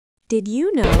Did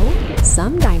you know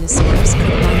some dinosaurs could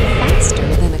run faster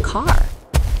than a car?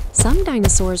 Some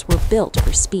dinosaurs were built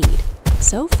for speed,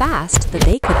 so fast that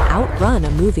they could outrun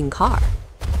a moving car.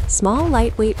 Small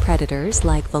lightweight predators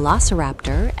like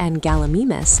Velociraptor and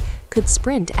Gallimimus could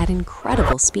sprint at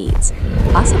incredible speeds,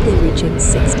 possibly reaching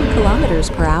 60 kilometers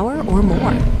per hour or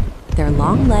more. Their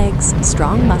long legs,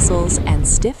 strong muscles, and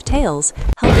stiff tails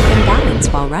helped them balance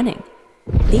while running.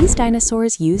 These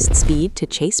dinosaurs used speed to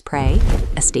chase prey,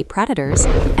 escape predators,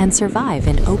 and survive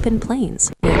in open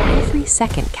plains where every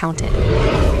second counted.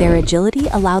 Their agility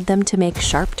allowed them to make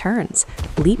sharp turns,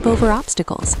 leap over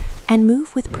obstacles, and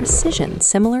move with precision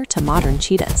similar to modern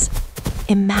cheetahs.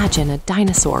 Imagine a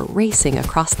dinosaur racing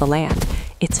across the land,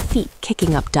 its feet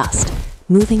kicking up dust,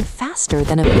 moving faster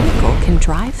than a vehicle can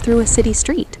drive through a city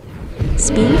street.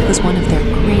 Speed was one of their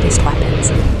greatest weapons,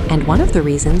 and one of the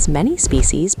reasons many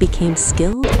species became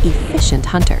skilled, efficient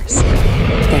hunters.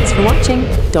 Thanks for watching.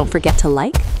 Don't forget to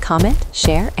like, comment,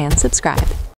 share, and subscribe.